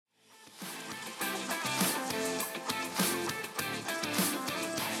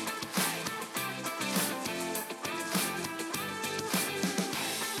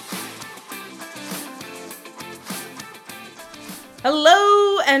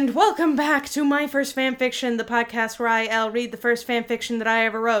Hello, and welcome back to My First Fanfiction, the podcast where I'll read the first fanfiction that I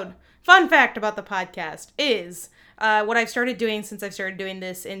ever wrote. Fun fact about the podcast is, what I've started doing since I've started doing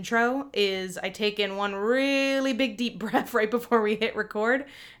this intro is I take in one really big deep breath right before we hit record,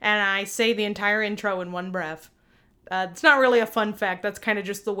 and I say the entire intro in one breath. It's not really a fun fact, that's kind of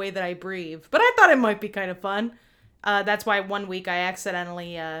just the way that I breathe, but I thought it might be kind of fun. That's why one week I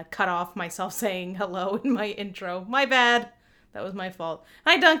accidentally cut off myself saying hello in my intro. My bad. That was my fault.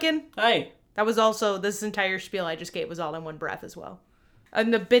 Hi, Duncan. Hi. That was also, this entire spiel I just gave was all in one breath as well.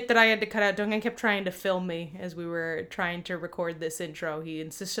 And the bit that I had to cut out, Duncan kept trying to film me as we were trying to record this intro. He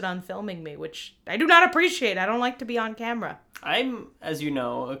insisted on filming me, which I do not appreciate. I don't like to be on camera. I'm, as you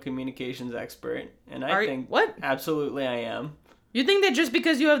know, a communications expert, and I think what? Absolutely I am. You think that just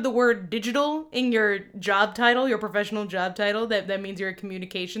because you have the word digital in your job title, your professional job title, that means you're a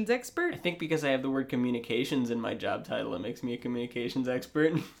communications expert? I think because I have the word communications in my job title, it makes me a communications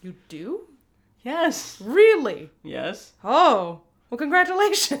expert. You do? Yes. Really? Yes. Oh, well,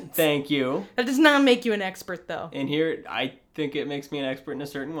 congratulations. Thank you. That does not make you an expert, though. And here, I think it makes me an expert in a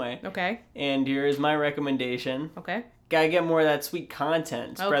certain way. Okay. And here is my recommendation. Okay. Gotta get more of that sweet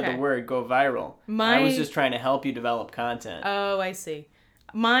content. Spread the word. Go viral. I was just trying to help you develop content. Oh, I see.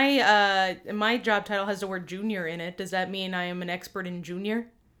 My job title has the word junior in it. Does that mean I am an expert in junior?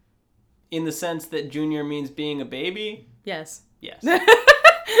 In the sense that junior means being a baby? Yes. Yes.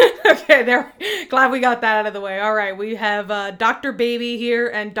 Okay, there. Glad we got that out of the way. All right, we have Dr. Baby here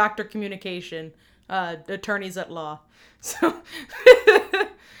and Dr. Communication, attorneys at law. So,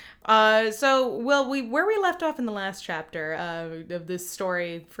 where we left off in the last chapter of this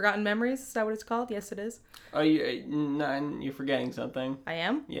story, Forgotten Memories, is that what it's called? Yes, it is. Oh, you're forgetting something. I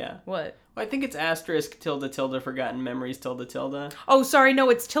am? Yeah. What? Well, I think it's asterisk tilde tilde forgotten memories tilde tilde. Oh, sorry, no,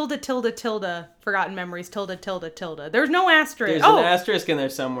 it's tilde tilde tilde forgotten memories tilde tilde tilde. There's no asterisk. There's an asterisk in there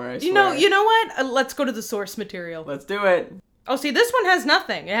somewhere, I swear. You know what? Let's go to the source material. Let's do it. Oh, see, this one has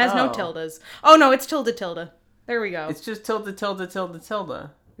nothing. It has no tildes. Oh, no, it's tilde tilde. There we go. It's just tilde tilde tilde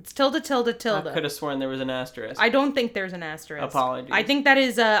tilde. It's tilde tilde tilde. I could have sworn there was an asterisk. I don't think there's an asterisk. Apologies. I think that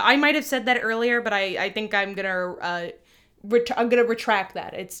is, I might have said that earlier, but I think I'm gonna retract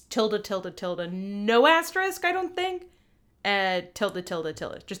that. It's tilde tilde tilde. No asterisk, I don't think. Tilde tilde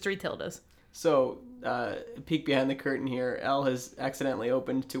tilde. Just 3 tildes. So, peek behind the curtain here. Elle has accidentally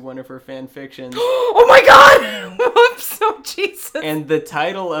opened to one of her fan fictions. Oh my god! Whoops! Oh, Jesus. And the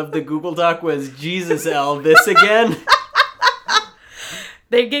title of the Google Doc was Jesus, Elle, this again?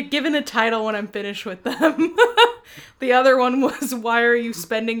 They get given a title when I'm finished with them. The other one was, why are you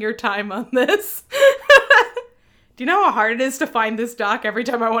spending your time on this? Do you know how hard it is to find this doc every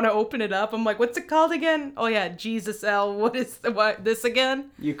time I want to open it up? I'm like, what's it called again? Oh yeah, Jesus L. What is this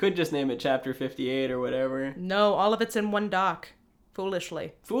again? You could just name it Chapter 58 or whatever. No, all of it's in one doc.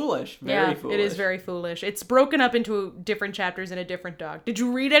 Foolishly. Foolish. Very foolish. It is very foolish. It's broken up into different chapters in a different doc. Did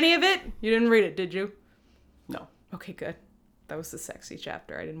you read any of it? You didn't read it, did you? No. Okay, good. That was the sexy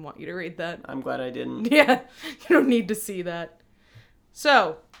chapter. I didn't want you to read that. I'm glad I didn't. Yeah, you don't need to see that.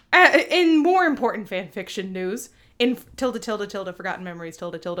 So, in more important fanfiction news, in tilde tilde tilde forgotten memories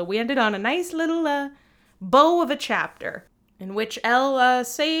tilde tilde, we ended on a nice little bow of a chapter in which Elle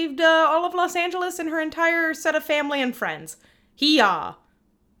saved all of Los Angeles and her entire set of family and friends. Hee-yaw.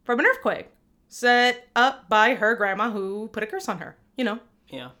 From an earthquake set up by her grandma who put a curse on her. You know.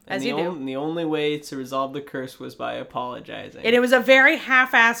 Yeah. As you do. The only way to resolve the curse was by apologizing. And it was a very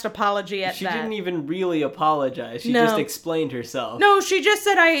half-assed apology at that. She didn't even really apologize. She just explained herself. No, she just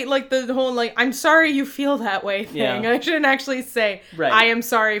said, the whole, I'm sorry you feel that way thing. Yeah. I shouldn't actually say, right. I am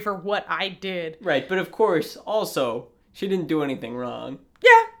sorry for what I did. Right, but of course, also, she didn't do anything wrong.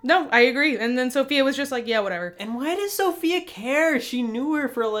 Yeah, no, I agree. And then Sophia was just like, yeah, whatever. And why does Sophia care? She knew her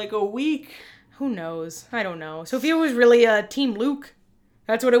for like a week. Who knows? I don't know. Sophia was really Team Luke.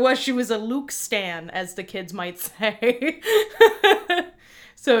 That's what it was. She was a Luke stan, as the kids might say.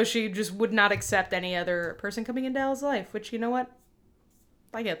 So she just would not accept any other person coming into Elle's life, which, you know what?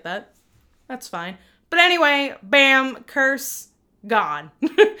 I get that. That's fine. But anyway, bam, curse gone.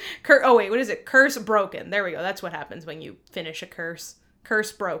 Oh, wait, what is it? Curse broken. There we go. That's what happens when you finish a curse.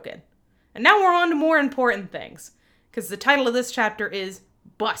 Curse broken. And now we're on to more important things. Because the title of this chapter is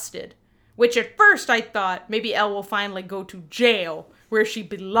Busted. Which at first I thought maybe Elle will finally go to jail where she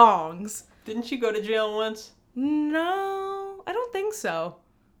belongs. Didn't she go to jail once? No, I don't think so.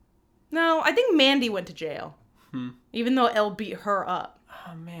 No, I think Mandy went to jail. Even though Elle beat her up.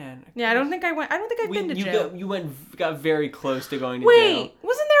 Oh man. Yeah, I don't think I've been to jail. You got very close to going to Wait, jail.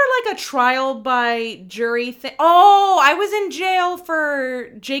 wasn't there like a trial by jury thing? Oh, I was in jail for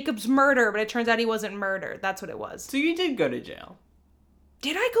Jacob's murder, but it turns out he wasn't murdered. That's what it was. So you did go to jail.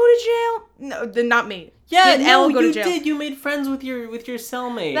 Did I go to jail? No, not me. Yeah, did no, Elle go you to jail? did. You made friends with your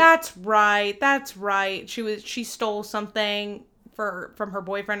cellmate. That's right. She stole something from her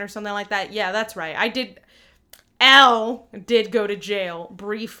boyfriend or something like that. Yeah, that's right. I did. Elle did go to jail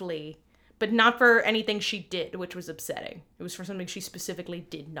briefly, but not for anything she did, which was upsetting. It was for something she specifically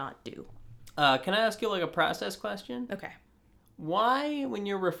did not do. Can I ask you like a process question? Okay. Why, when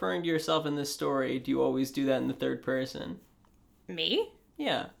you're referring to yourself in this story, do you always do that in the third person? Me?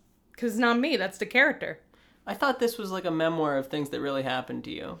 Yeah. Because it's not me. That's the character. I thought this was like a memoir of things that really happened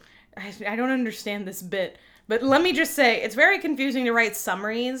to you. I don't understand this bit. But let me just say, it's very confusing to write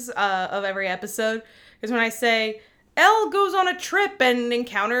summaries of every episode. Because when I say, Elle goes on a trip and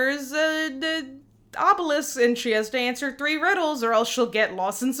encounters the obelisk and she has to answer 3 riddles or else she'll get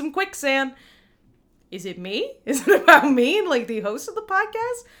lost in some quicksand. Is it me? Is it about me, like the host of the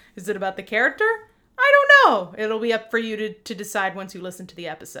podcast? Is it about the character? I don't know. It'll be up for you to decide once you listen to the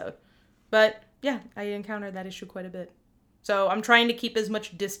episode. But yeah, I encountered that issue quite a bit. So I'm trying to keep as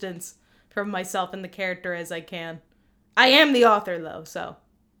much distance from myself and the character as I can. I am the author though, so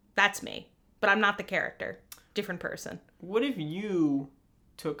that's me. But I'm not the character. Different person. What if you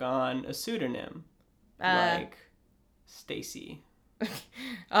took on a pseudonym? Like Stacy.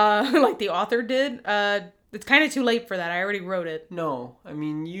 Like the author did? It's kind of too late for that. I already wrote it. No, I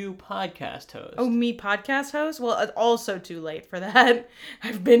mean you podcast host. Oh, me podcast host? Well, it's also too late for that.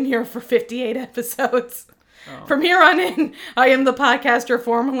 I've been here for 58 episodes. Oh. From here on in, I am the podcaster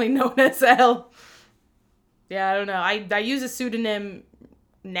formerly known as Elle. Yeah, I don't know. I use a pseudonym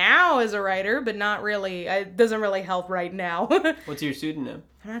now as a writer, but not really. It doesn't really help right now. What's your pseudonym?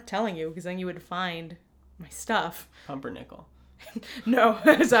 I'm not telling you, because then you would find my stuff. Pumpernickel. No,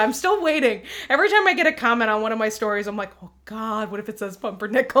 so I'm still waiting. Every time I get a comment on one of my stories, I'm like, oh God, what if it says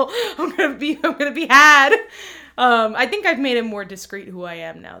Pumpernickel? I'm gonna be had. I think I've made it more discreet who I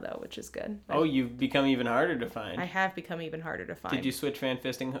am now, though, which is good. Oh, you've become even harder to find. I have become even harder to find. Did you switch fan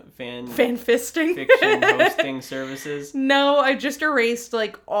fisting fiction hosting services? No, I just erased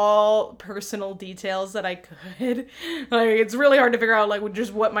like all personal details that I could. Like, it's really hard to figure out like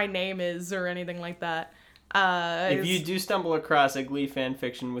just what my name is or anything like that. If you do stumble across a Glee fan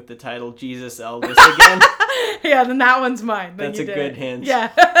fiction with the title Jesus Elvis again, yeah, then that one's mine. That's a good hint.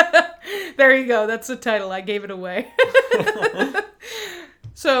 Yeah. There you go. That's the title. I gave it away.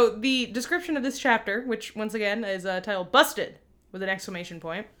 So the description of this chapter, which once again is titled Busted with an exclamation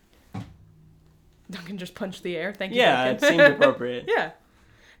point. Duncan just punched the air. Thank you, yeah, Duncan. it seemed appropriate. Yeah.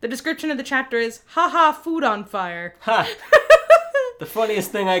 The description of the chapter is, haha, food on fire. Ha! The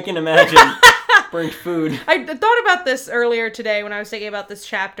funniest thing I can imagine. Burnt food. I thought about this earlier today when I was thinking about this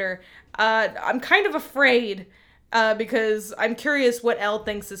chapter. I'm kind of afraid because I'm curious what Elle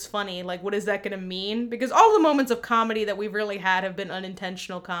thinks is funny. Like, what is that going to mean? Because all the moments of comedy that we've really had have been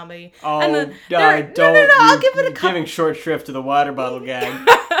unintentional comedy. Oh, and don't. I'll give it a couple. Giving short shrift to the water bottle gag.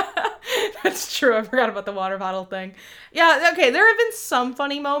 That's true. I forgot about the water bottle thing. Yeah, okay, there have been some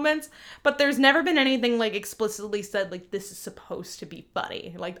funny moments, but there's never been anything, like, explicitly said, like, this is supposed to be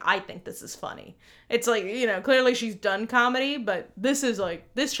funny. Like, I think this is funny. It's like, you know, clearly she's done comedy, but this is,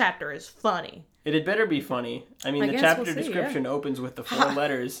 like, this chapter is funny. It had better be funny. I mean, the chapter description opens with the 4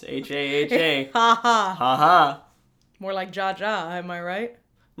 letters, H-A-H-A. Ha ha. Ha ha. More like ja-ja, am I right?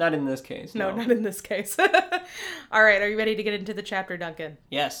 Not in this case. No, not in this case. All right, are you ready to get into the chapter, Duncan?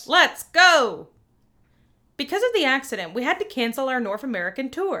 Yes. Let's go! Because of the accident, we had to cancel our North American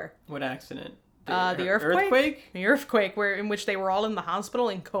tour. What accident? The earthquake? The earthquake, in which they were all in the hospital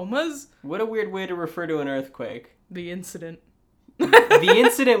in comas. What a weird way to refer to an earthquake. The incident. The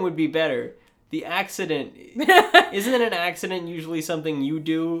incident would be better. The accident, isn't an accident usually something you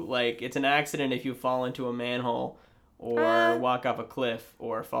do? Like, it's an accident if you fall into a manhole, or walk off a cliff,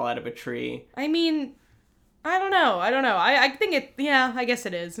 or fall out of a tree. I mean, I don't know. I think I guess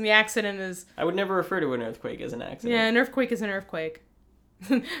it is. And the accident is... I would never refer to an earthquake as an accident. Yeah, an earthquake is an earthquake.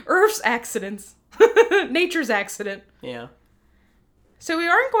 Earth's accidents. Nature's accident. Yeah. So we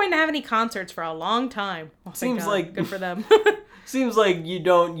aren't going to have any concerts for a long time. Oh, Seems like... Good for them. Seems like you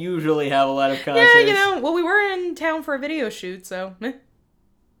don't usually have a lot of concerts. Yeah, you know, well, we were in town for a video shoot, so...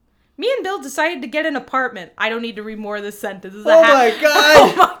 Me and Bill decided to get an apartment. I don't need to read more of this sentence. This is my God!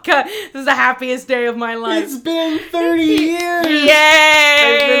 Oh my God! This is the happiest day of my life. It's been 30 years! Yay!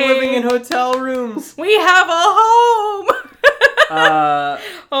 I've been living in hotel rooms. We have a home!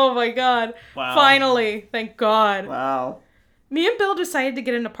 Oh my God. Wow. Finally. Thank God. Wow. Me and Bill decided to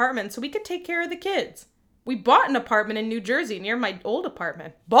get an apartment so we could take care of the kids. We bought an apartment in New Jersey near my old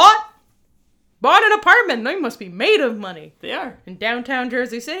apartment. Bought an apartment. They must be made of money. They are. In downtown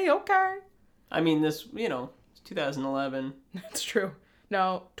Jersey City. Okay. I mean, it's 2011. That's true.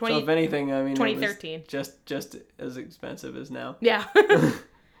 No, So if anything, I mean, 2013. it was just as expensive as now. Yeah.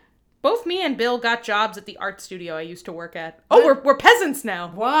 Both me and Bill got jobs at the art studio I used to work at. Oh, we're peasants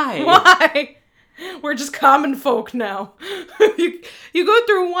now. Why? Why? We're just common folk now. you go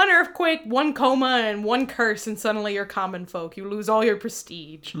through one earthquake, one coma, and one curse, and suddenly you're common folk. You lose all your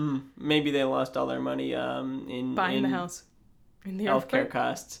prestige. Maybe they lost all their money in Buying the house. In the healthcare earthquake.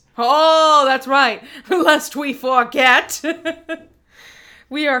 costs. Oh, that's right. Lest we forget.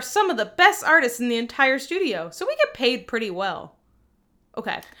 We are some of the best artists in the entire studio, so we get paid pretty well.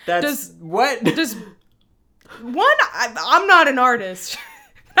 Okay. What? I'm not an artist.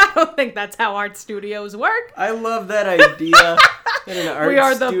 I don't think that's how art studios work. I love that idea in an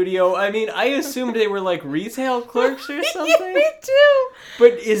art the- studio. I mean, I assumed they were like retail clerks or something. Yeah, me too.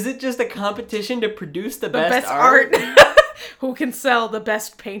 But is it just a competition to produce the best art? Who can sell the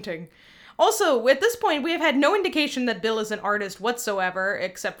best painting? Also, at this point, we have had no indication that Bill is an artist whatsoever,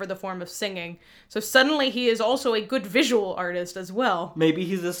 except for the form of singing. So suddenly he is also a good visual artist as well. Maybe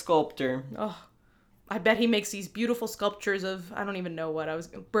he's a sculptor. Oh, I bet he makes these beautiful sculptures of, I don't even know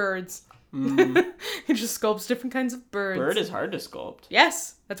what, birds. He just sculpts different kinds of birds. Bird is hard to sculpt.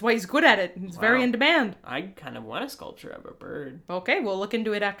 Yes, that's why he's good at it. He's very in demand. I kind of want a sculpture of a bird. Okay, we'll look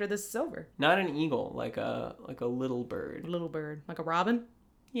into it after this is over. Not an eagle, like a little bird. A little bird, like a robin?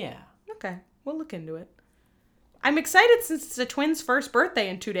 Yeah. Okay, we'll look into it. I'm excited since it's a twin's first birthday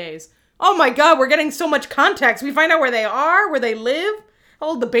in 2 days. Oh my god, we're getting so much context. We find out where they are, where they live, how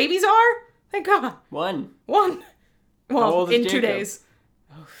old the babies are. Thank God. One. Well, How old is in 2 Jacob? days.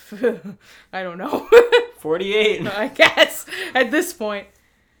 I don't know. 48. I guess, at this point.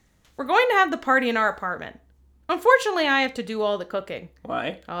 We're going to have the party in our apartment. Unfortunately, I have to do all the cooking.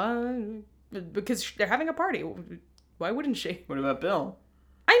 Why? Because they're having a party. Why wouldn't she? What about Bill?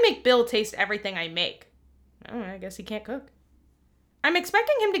 I make Bill taste everything I make. Oh, I guess he can't cook. I'm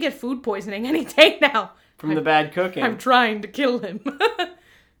expecting him to get food poisoning any day now. From the bad cooking. I'm trying to kill him.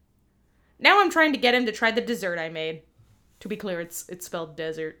 Now I'm trying to get him to try the dessert I made. To be clear, it's spelled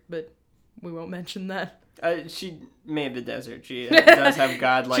desert, but we won't mention that. She made the desert. She does have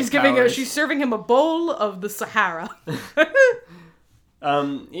godlike powers. She's serving him a bowl of the Sahara.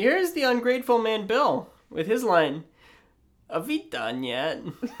 Here's the ungrateful man Bill with his line. Have we done yet?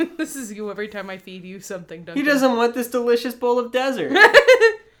 This is you every time I feed you something, Duncan. He doesn't want this delicious bowl of desert.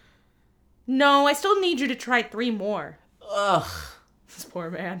 No, I still need you to try 3 more. Ugh. This poor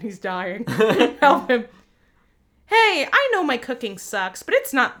man, he's dying. Help him. Hey, I know my cooking sucks, but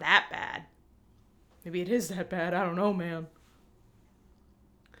it's not that bad. Maybe it is that bad. I don't know, man.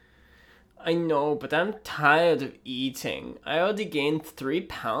 I know, but I'm tired of eating. I already gained 3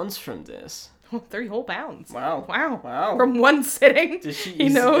 pounds from this. 3 whole pounds. Wow. Wow. From one sitting. He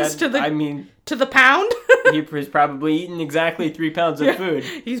knows to the pound. He's probably eaten exactly 3 pounds of food.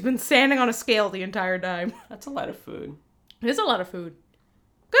 He's been standing on a scale the entire time. That's a lot of food. It is a lot of food.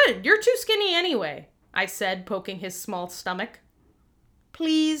 Good, you're too skinny anyway, I said, poking his small stomach.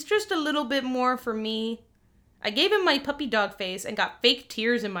 Please, just a little bit more for me. I gave him my puppy dog face and got fake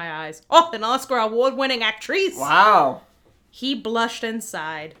tears in my eyes. Oh, an Oscar award-winning actress. Wow. He blushed and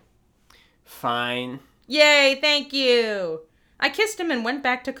sighed. Fine. Yay, thank you. I kissed him and went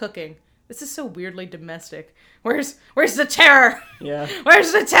back to cooking. This is so weirdly domestic. Where's the terror? Yeah.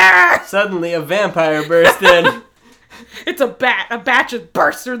 Where's the terror? Suddenly a vampire burst in. It's a bat. A bat just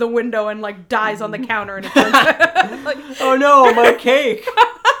bursts through the window and like dies on the counter and it turns like, Oh no, my cake.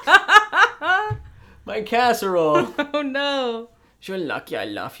 My casserole. oh no. You're lucky I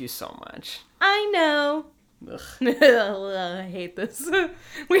love you so much. I know. Ugh. I hate this.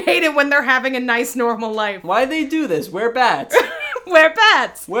 We hate it when they're having a nice normal life. Why they do this? We're bats. We're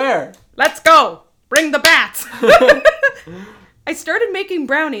bats. Where? Let's go. Bring the bats. I started making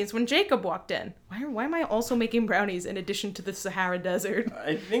brownies when Jacob walked in. Why am I also making brownies in addition to the Sahara Desert?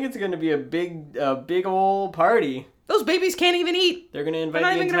 I think it's gonna be a big old party. Those babies can't even eat. They're gonna invite not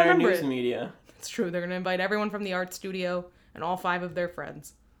the even gonna entire remember news it. media. It's true. They're going to invite everyone from the art studio and all 5 of their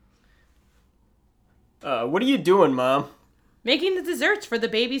friends. What are you doing, Mom? Making the desserts for the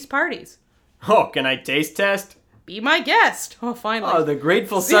babies' parties. Oh, can I taste test? Be my guest. Oh, finally. Oh, the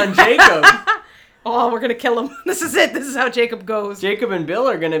grateful son, Jacob. Oh, we're going to kill him. This is it. This is how Jacob goes. Jacob and Bill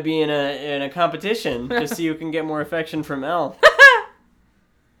are gonna be in a competition to see who can get more affection from Elle.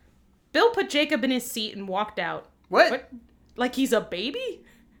 Bill put Jacob in his seat and walked out. What? Like he's a baby?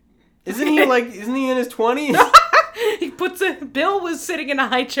 Isn't he in his 20s? Bill was sitting in a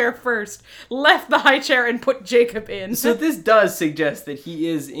high chair first, left the high chair and put Jacob in. So this does suggest that he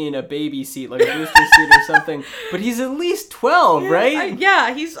is in a baby seat, like a booster seat or something. But he's at least 12, right?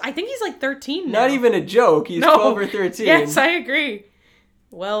 I think he's like 13 now. Not even a joke. He's 12 or 13. Yes, I agree.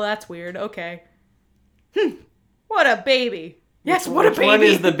 Well, that's weird. Okay. What a baby. Yes, what a Which baby. one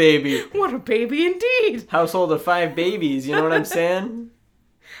is the baby? What a baby indeed. Household of 5 babies, you know what I'm saying?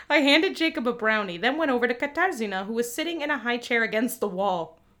 I handed Jacob a brownie, then went over to Katarzyna, who was sitting in a high chair against the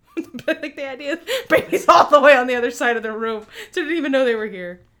wall. I like the idea baby's all the way on the other side of the room, so didn't even know they were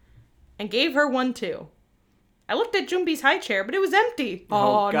here. And gave her one too. I looked at Jumbi's high chair, but it was empty.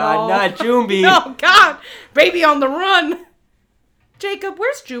 Oh God, no. not Jumbi. Oh God, baby on the run. Jacob,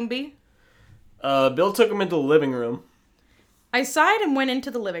 where's Jumbi? Bill took him into the living room. I sighed and went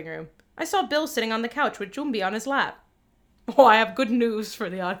into the living room. I saw Bill sitting on the couch with Jumbi on his lap. Oh, I have good news for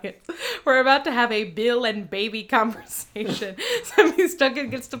the audience. We're about to have a Bill and baby conversation. Sammy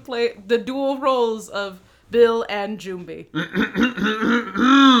Stuckett gets to play the dual roles of Bill and Jumbi.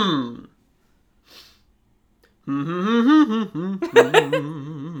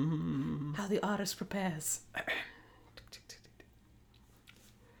 How the artist prepares.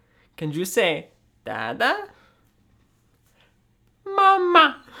 Can you say Dada?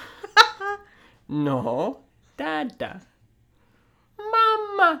 Mama. No, Dada.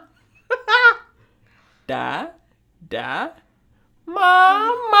 Mama. Da.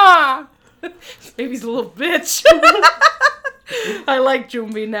 Mama. Baby's a little bitch. I like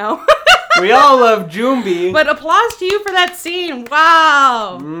Jumbi now. We all love Jumbi. But applause to you for that scene.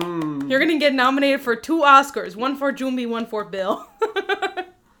 Wow. Mm. You're going to get nominated for 2 Oscars. One for Jumbi, one for Bill.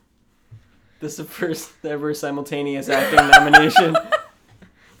 This is the first ever simultaneous acting nomination.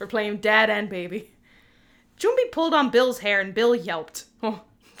 For playing dad and baby. Jumbi pulled on Bill's hair and Bill yelped. Oh,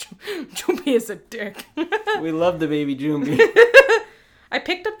 Jumbi is a dick. We love the baby Jumbi. I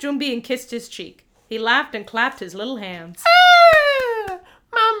picked up Jumbi and kissed his cheek. He laughed and clapped his little hands.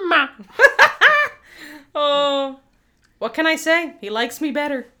 Mama. Oh, what can I say? He likes me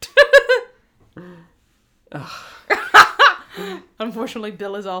better. Unfortunately,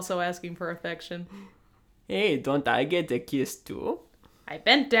 Bill is also asking for affection. Hey, don't I get a kiss too? I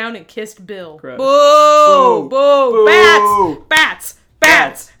bent down and kissed Bill. Gross. Boo! Boo! Boo! Boo! Bats!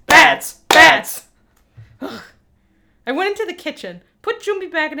 Bats! Bats! Bats! Bats! I went into the kitchen, put Jumbi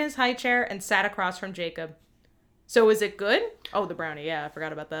back in his high chair, and sat across from Jacob. So is it good? Oh, the brownie. Yeah, I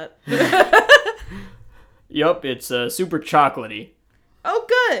forgot about that. Yup, it's super chocolatey. Oh,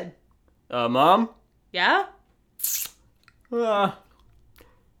 good. Mom? Yeah?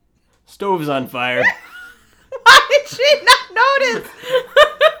 Stove's on fire. Why did she not notice?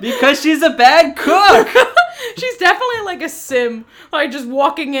 Because she's a bad cook. She's definitely like a sim. Like just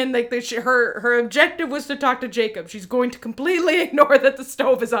walking in, like her objective was to talk to Jacob. She's going to completely ignore that the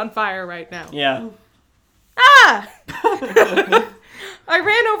stove is on fire right now. Yeah. Ah! I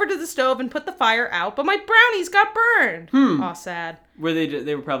ran over to the stove and put the fire out, but my brownies got burned. Aw, sad. Were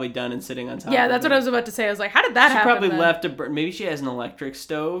they were probably done and sitting on top. Yeah, of that's it. what I was about to say. I was like, how did that She happen? probably then? left maybe she has an electric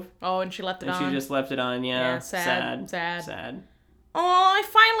stove. Oh, and she left it And on. she just left it on, yeah. Yeah, sad. Oh, I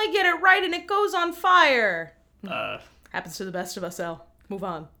finally get it right and it goes on fire. Happens to the best of us, Elle. Move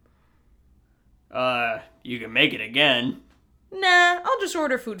on. You can make it again. Nah, I'll just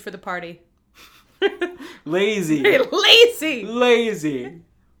order food for the party. Lazy. Lazy! Lazy.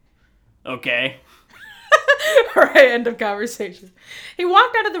 Okay. Alright, end of conversation. He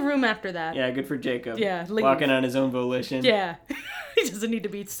walked out of the room after that. Yeah, good for Jacob. Yeah, leave. Walking on his own volition. Yeah. He doesn't need to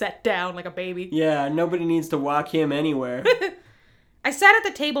be set down like a baby. Yeah, nobody needs to walk him anywhere. I sat at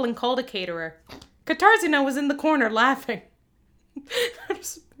the table and called a caterer. Katarzyna was in the corner laughing. How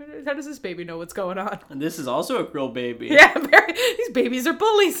does this baby know what's going on? And this is also a grill baby. Yeah, these babies are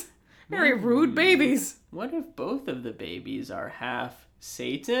bullies. Very rude babies. What if both of the babies are half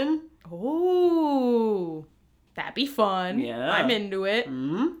Satan? Oh, that'd be fun. Yeah. I'm into it.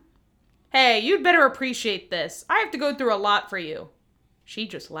 Hmm? Hey, you'd better appreciate this. I have to go through a lot for you. She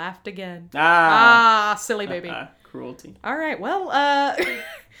just laughed again. Silly baby. Cruelty. All right, well,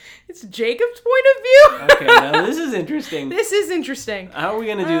 it's Jacob's point of view. Okay, now this is interesting. This is interesting. How are we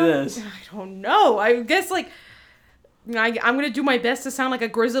gonna do this? I don't know. I guess, like, I'm going to do my best to sound like a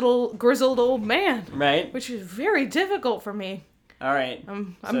grizzled old man. Right? Which is very difficult for me. All right.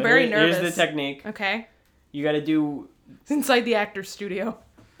 I'm very nervous. Here's the technique. Okay. You gotta do... Inside the actor's studio.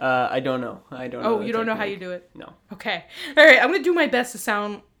 I don't know. Oh, you don't know how you do it? No. Okay. All right, I'm going to do my best to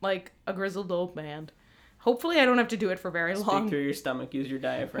sound like a grizzled old man. Hopefully I don't have to do it for very long. Speak through your stomach. Use your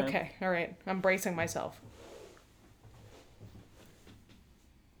diaphragm. Okay, all right. I'm bracing myself.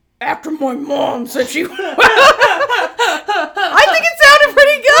 After my mom said she... I think it sounded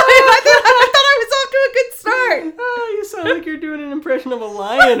pretty good. I thought I was off to a good start. Oh, you sound like you're doing an impression of a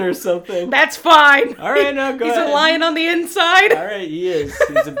lion or something. That's fine. All right, now go He's ahead. a lion on the inside. All right, he is.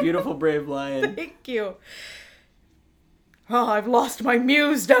 He's a beautiful, brave lion. Thank you. Oh, I've lost my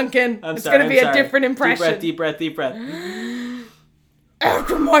muse, Duncan. It's Sorry, gonna be I'm a sorry. different impression. Deep breath, deep breath.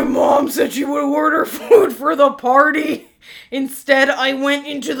 After my mom said she would order food for the party, instead I went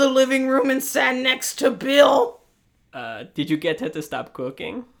into the living room and sat next to Bill. Did you get her to stop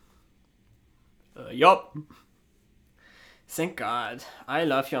cooking? Yup. Thank God. I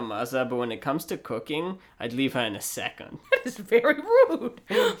love your mother, but when it comes to cooking, I'd leave her in a second. That is very rude.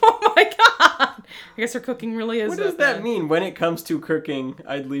 Oh my God. I guess her cooking really is. What does that mean? When it comes to cooking,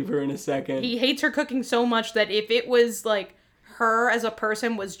 I'd leave her in a second. He hates her cooking so much that if it was like her as a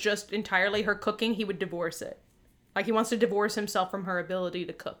person was just entirely her cooking, he would divorce it. Like he wants to divorce himself from her ability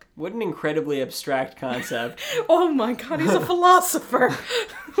to cook. What an incredibly abstract concept. Oh my God, he's a philosopher.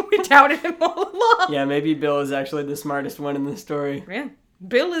 We doubted him all along. Yeah, maybe Bill is actually the smartest one in the story. Yeah.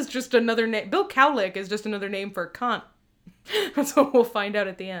 Bill is just another name. Bill Cowlick is just another name for Kant. That's what we'll find out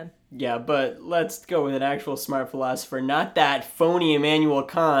at the end. Yeah, but let's go with an actual smart philosopher, not that phony Immanuel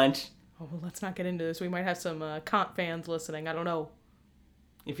Kant. Oh, well, let's not get into this. We might have some Kant fans listening. I don't know.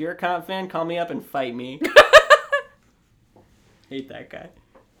 If you're a Kant fan, call me up and fight me. Hate that guy.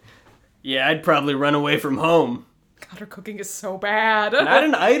 Yeah, I'd probably run away from home. God, her cooking is so bad. Not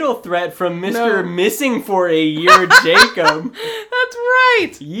an idle threat from Mr. No. Missing for a year, Jacob. That's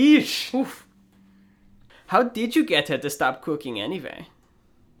right. Yeesh. Oof. How did you get her to stop cooking anyway?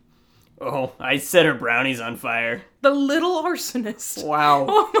 Oh, I set her brownies on fire. The little arsonist. Wow.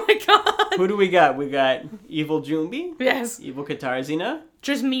 Oh my God. Who do we got? We got Evil Jumbi? Yes. Evil Katarzina?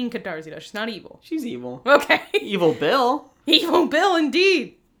 Just mean Katarzina. She's not evil. She's evil. Okay. Evil Bill? Evil Bill,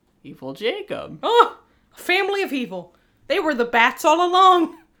 indeed. Evil Jacob. Oh, a family of evil. They were the bats all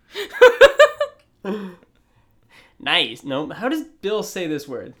along. Nice. No, how does Bill say this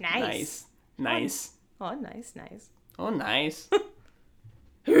word? Nice. Nice. Oh, nice, nice. Oh, nice.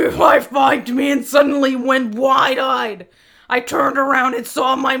 Life flanked me and suddenly went wide-eyed. I turned around and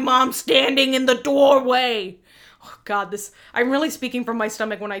saw my mom standing in the doorway. Oh, God, I'm really speaking from my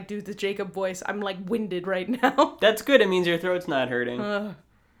stomach when I do the Jacob voice. I'm, like, winded right now. That's good. It means your throat's not hurting.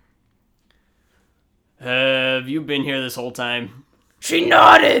 Have you been here this whole time? She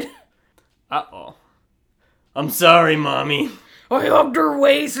nodded. Uh-oh. I'm sorry, Mommy. I hugged her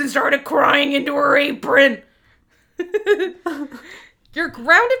waist and started crying into her apron. You're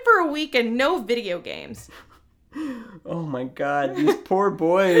grounded for a week and no video games. Oh my God, these poor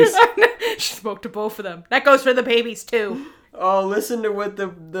boys. She spoke to both of them. That goes for the babies, too. Oh, listen to what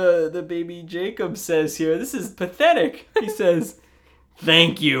the baby Jacob says here. This is pathetic. He says,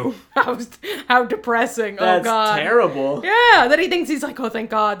 "Thank you." How depressing. That's oh, God. terrible. Yeah, then he thinks he's like, oh, thank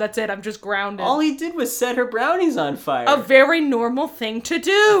God, that's it, I'm just grounded. All he did was set her brownies on fire. A very normal thing to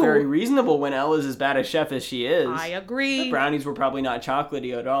do. Very reasonable when Ella's as bad a chef as she is. I agree. The brownies were probably not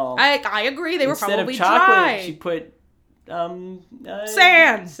chocolatey at all. I agree, they were Instead probably of chocolate, dry. she put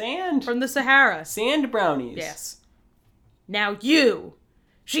Sand. Sand. From the Sahara. Sand brownies. Yes. Now you.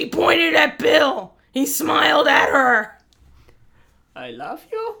 She pointed at Bill. He smiled at her. I love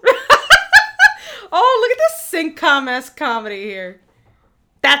you. Oh, look at this sitcom-esque comedy here.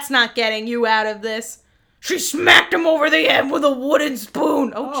 That's not getting you out of this. She smacked him over the head with a wooden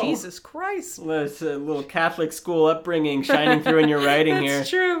spoon. Oh. Jesus Christ. That's a little Catholic school upbringing shining through in your writing here. That's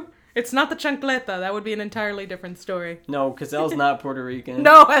true. It's not the chancleta. That would be an entirely different story. No, Cazelle's not Puerto Rican.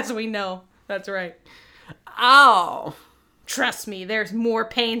 No, as we know. That's right. Ow. Trust me, there's more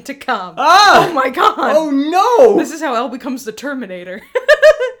pain to come. Ah! Oh my God. Oh no! This is how Elle becomes the Terminator.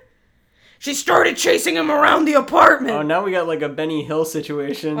 She started chasing him around the apartment. Oh, now we got like a Benny Hill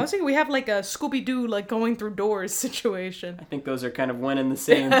situation. I was thinking we have like a Scooby-Doo like going through doors situation. I think those are kind of one and the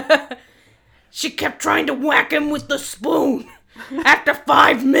same. She kept trying to whack him with the spoon. After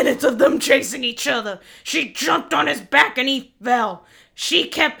 5 minutes of them chasing each other, she jumped on his back and he fell. She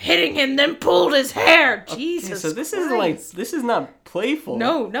kept hitting him, then pulled his hair. Jesus. So this Christ. this is not playful.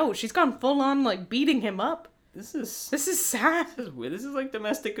 No, she's gone full on like beating him up. This is sad. weird. This is like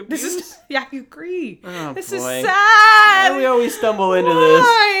domestic abuse. Yeah, I agree. Oh, this boy. is sad. Why do we always stumble into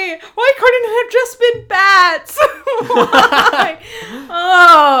Why? Why couldn't it have just been bats?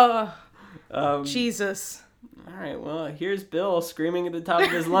 Why? Oh, Jesus. All right, well, here's Bill screaming at the top of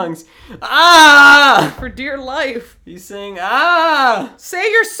his lungs. Ah! For dear life. He's saying, ah!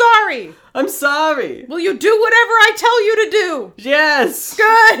 Say you're sorry. I'm sorry. Will you do whatever I tell you to do? Yes.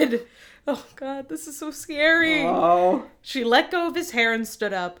 Good. Oh, God, this is so scary. Oh. She let go of his hair and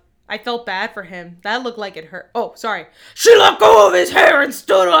stood up. I felt bad for him. That looked like it hurt. Oh, sorry. She let go of his hair and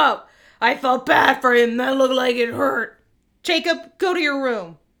stood up. I felt bad for him. That looked like it hurt. Jacob, go to your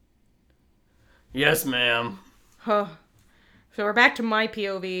room. Yes, ma'am. Huh. So we're back to my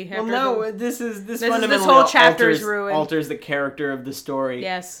POV. Well, no, this fundamentally this whole chapter's ruined. Alters the character of the story.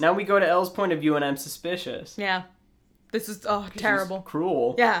 Yes. Now we go to Elle's point of view, and I'm suspicious. Yeah. This is, terrible. She's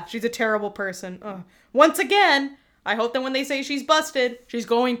cruel. Yeah, she's a terrible person. Ugh. Once again, I hope that when they say she's busted, she's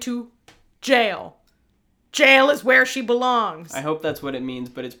going to jail. Jail is where she belongs. I hope that's what it means,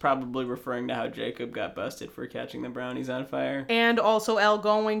 but it's probably referring to how Jacob got busted for catching the brownies on fire. And also Elle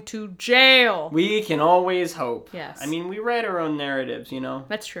going to jail. We can always hope. Yes. I mean, we write our own narratives, you know?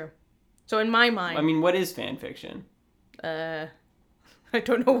 That's true. So in my mind... I mean, what is fan fiction? I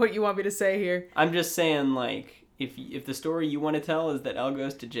don't know what you want me to say here. I'm just saying, like, if the story you want to tell is that Elle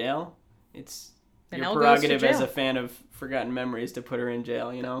goes to jail, it's your prerogative as a fan of Forgotten Memories to put her in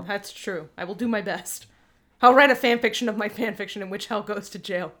jail, you know? That's true. I will do my best. I'll write a fanfiction of my fanfiction in which Elle goes to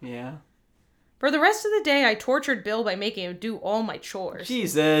jail. Yeah. For the rest of the day, I tortured Bill by making him do all my chores.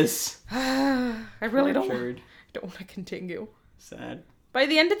 Jesus. I really don't want to continue. Sad. By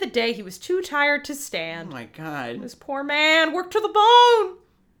the end of the day, he was too tired to stand. Oh my God. This poor man worked to the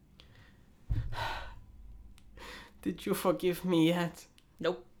bone. Did you forgive me yet?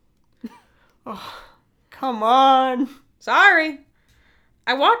 Nope. Oh, come on. Sorry.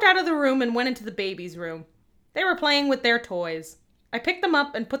 I walked out of the room and went into the baby's room. They were playing with their toys. I picked them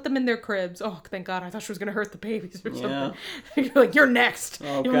up and put them in their cribs. Oh, thank God. I thought she was going to hurt the babies or something. You're like, you're next.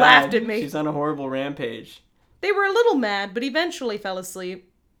 Oh, you God. laughed at me. She's on a horrible rampage. They were a little mad, but eventually fell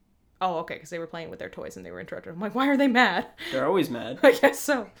asleep. Oh, okay, because they were playing with their toys and they were interrupted. I'm like, why are they mad? They're always mad. I guess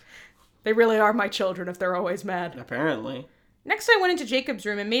so. They really are my children if they're always mad. Apparently. Next, I went into Jacob's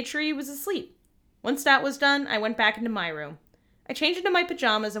room and made sure he was asleep. Once that was done, I went back into my room. I changed into my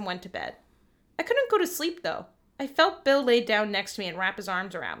pajamas and went to bed. I couldn't go to sleep, though. I felt Bill laid down next to me and wrap his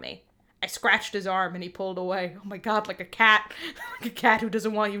arms around me. I scratched his arm and he pulled away. Oh my God, like a cat. Like a cat who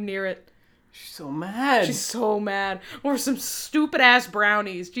doesn't want you near it. She's so mad. She's so mad. Or some stupid-ass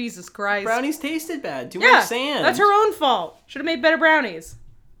brownies. Jesus Christ. Brownies tasted bad. Too much sand. That's her own fault. Should have made better brownies.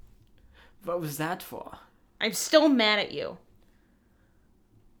 What was that for? I'm still mad at you.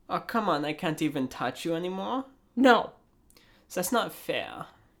 Oh, come on. I can't even touch you anymore? No. So that's not fair.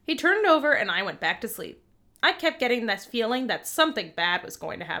 He turned over and I went back to sleep. I kept getting this feeling that something bad was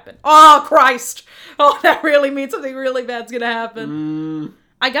going to happen. Oh, Christ! Oh, that really means something really bad's gonna happen.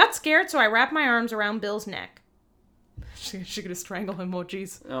 I got scared, so I wrapped my arms around Bill's neck. She's gonna strangle him, oh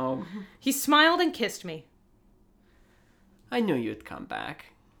jeez. Oh. He smiled and kissed me. I knew you'd come back.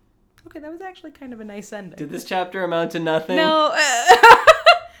 Okay, that was actually kind of a nice ending. Did this chapter amount to nothing? No.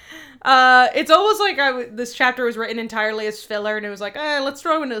 It's almost like this chapter was written entirely as filler, and it was like, let's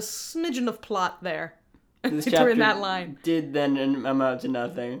throw in a smidgen of plot there. This They chapter threw in that line. did then amount to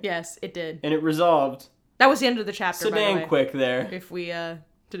nothing. Yes, it did. And it resolved. That was the end of the chapter, So by the way. damn quick there. If we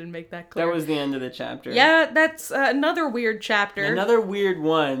didn't make that clear. That was the end of the chapter. Yeah, that's another weird chapter. Another weird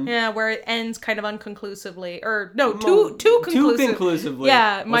one. Yeah, where it ends kind of unconclusively. Or, no, too conclusive. Too conclusively.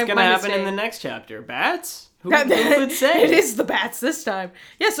 Yeah, What's going to happen in mistake. the next chapter? Bats? Who could say? It is the bats this time.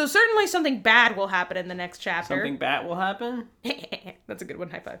 Yeah, so certainly something bad will happen in the next chapter. Something bad will happen? That's a good one.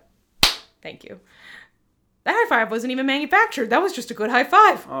 High five. Thank you. That high five wasn't even manufactured. That was just a good high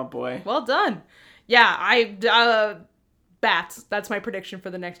five. Oh, boy. Well done. Yeah, bats. That's my prediction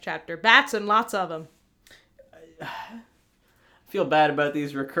for the next chapter. Bats and lots of them. I feel bad about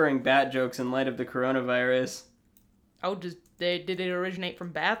these recurring bat jokes in light of the coronavirus. Oh, did it originate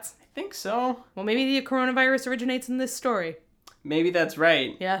from bats? I think so. Well, maybe the coronavirus originates in this story. Maybe that's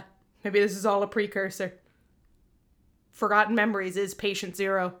right. Yeah. Maybe this is all a precursor. Forgotten Memories is patient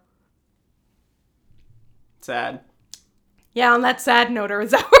zero. Sad. Yeah, on that sad note, or is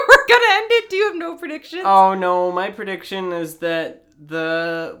that where we're gonna end it? Do you have no predictions? Oh, no. My prediction is that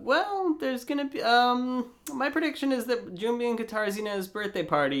there's gonna be, my prediction is that Junbi and Katarzina's birthday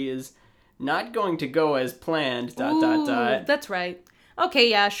party is not going to go as planned, ... Ooh, that's right.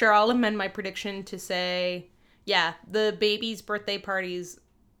 Okay, yeah, sure, I'll amend my prediction to say, yeah, the baby's birthday party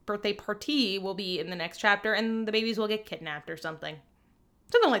will be in the next chapter, and the babies will get kidnapped or something.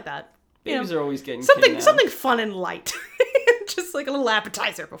 Something like that. Babies are always getting something kidnapped. fun and light. Just like a little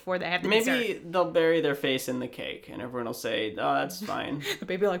appetizer before they have the dessert. Maybe they'll bury their face in the cake, and everyone will say, oh, that's fine. The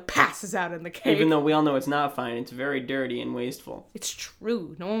baby like passes out in the cake. Even though we all know it's not fine, it's very dirty and wasteful. It's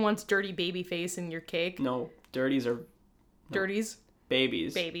true. No one wants dirty baby face in your cake. No, dirties are... Dirties?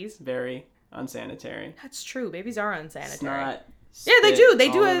 Babies. Babies. Very unsanitary. That's true. Babies are unsanitary. Snot. Yeah, they do. They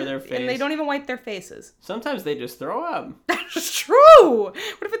all do over it, their face. and they don't even wipe their faces. Sometimes they just throw up. That's true. What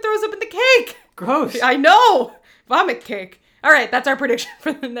if it throws up in the cake? Gross. I know. Vomit cake. All right, that's our prediction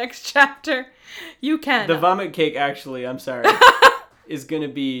for the next chapter. You can. The vomit cake, actually, I'm sorry, is going to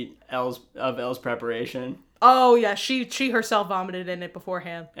be Elle's preparation. Oh yeah, she herself vomited in it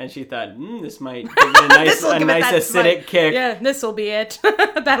beforehand. And she thought, this might give it a nice acidic kick. Yeah, this'll be it.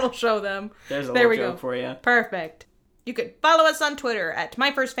 That'll show them. There's a little joke for you. Perfect. You can follow us on Twitter at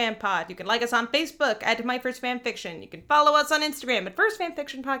MyFirstFanPod. You can like us on Facebook at MyFirstFanFiction. You can follow us on Instagram at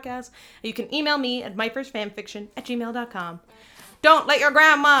FirstFanFictionPodcast. You can email me at MyFirstFanFiction@gmail.com. Don't let your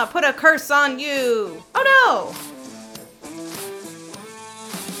grandma put a curse on you. Oh no!